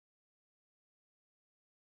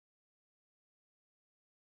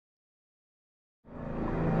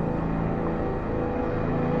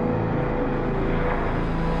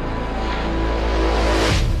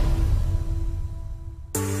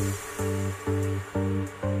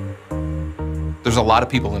There's a lot of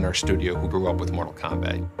people in our studio who grew up with Mortal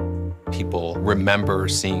Kombat. People remember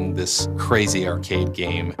seeing this crazy arcade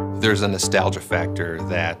game. There's a nostalgia factor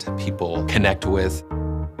that people connect with.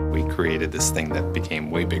 We created this thing that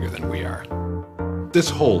became way bigger than we are. This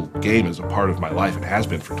whole game is a part of my life and has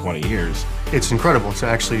been for 20 years. It's incredible to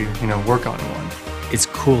actually, work on one. It's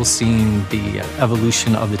cool seeing the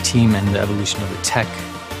evolution of the team and the evolution of the tech.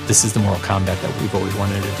 This is the Mortal Kombat that we've always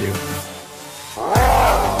wanted to do.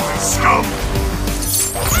 Scum!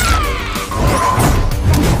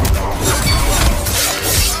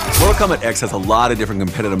 Mortal Kombat X has a lot of different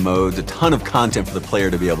competitive modes, a ton of content for the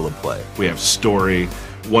player to be able to play. We have story,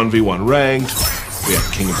 1v1 ranked, we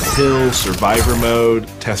have King of the Hill, survivor mode,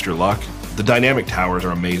 test your luck. The dynamic towers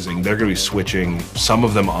are amazing. They're going to be switching, some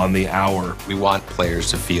of them on the hour. We want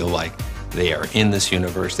players to feel like they are in this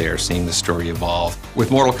universe, they are seeing the story evolve.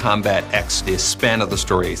 With Mortal Kombat X, the span of the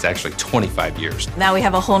story is actually 25 years. Now we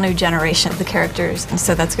have a whole new generation of the characters, and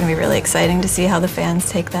so that's going to be really exciting to see how the fans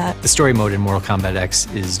take that. The story mode in Mortal Kombat X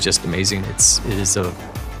is just amazing. It is a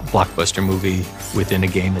blockbuster movie within a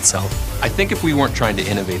game itself. I think if we weren't trying to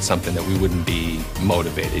innovate something that we wouldn't be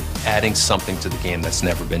motivated. Adding something to the game that's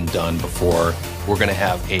never been done before, we're going to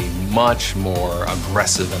have a much more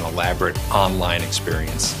aggressive and elaborate online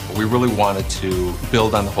experience. We really wanted to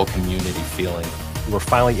build on the whole community feeling. We're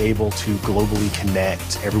finally able to globally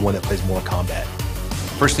connect everyone that plays Mortal Kombat.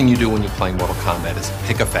 First thing you do when you're playing Mortal Kombat is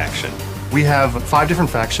pick a faction. We have 5 different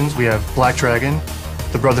factions. We have Black Dragon,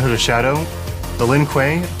 the Brotherhood of Shadow, the Lin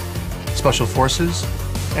Kuei, Special Forces,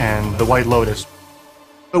 and the White Lotus.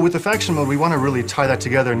 But with the faction mode, we want to really tie that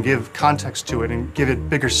together and give context to it and give it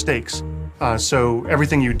bigger stakes. So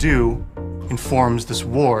everything you do informs this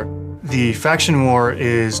war. The faction war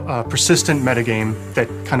is a persistent metagame that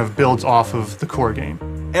kind of builds off of the core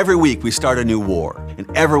game. Every week we start a new war, and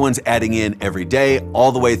everyone's adding in every day,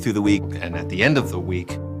 all the way through the week. And at the end of the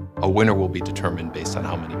week, a winner will be determined based on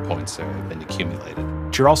how many points have been accumulated.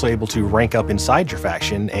 You're also able to rank up inside your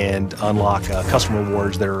faction and unlock custom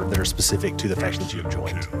rewards that are specific to the faction that you have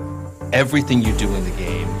joined. Everything you do in the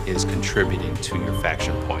game is contributing to your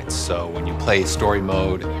faction points. So when you play story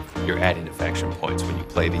mode, you're adding to faction points. When you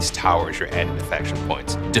play these towers, you're adding to faction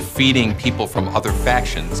points. Defeating people from other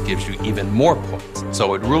factions gives you even more points.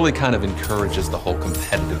 So it really kind of encourages the whole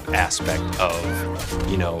competitive aspect of,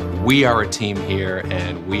 we are a team here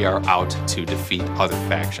and we are out to defeat other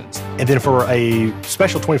factions. And then for a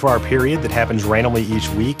special 24-hour period that happens randomly each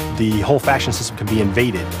week, the whole faction system can be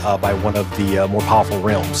invaded by one of the more powerful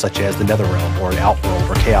realms, such as the Nether Realm or an Outworld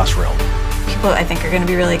or Chaos Realm. People, I think, are going to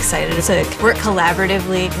be really excited to work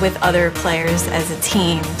collaboratively with other players as a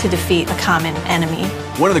team to defeat a common enemy.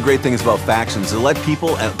 One of the great things about factions is to let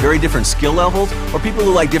people at very different skill levels or people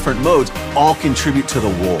who like different modes all contribute to the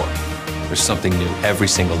war. There's something new every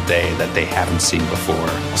single day that they haven't seen before.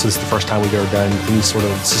 So this is the first time we've ever done any sort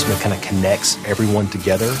of system that kind of connects everyone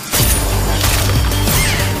together.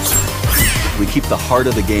 We keep the heart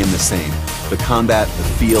of the game the same. The combat, the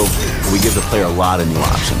feel, and we give the player a lot of new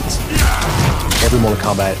options. Every Mortal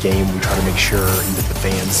Kombat game, we try to make sure that the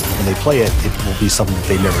fans, when they play it, it will be something that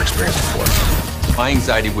they've never experienced before. My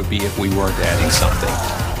anxiety would be if we weren't adding something.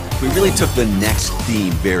 We really took the next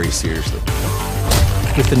theme very seriously.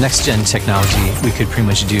 With the next-gen technology, we could pretty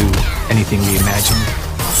much do anything we imagined.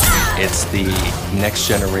 It's the next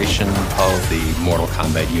generation of the Mortal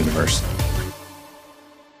Kombat universe.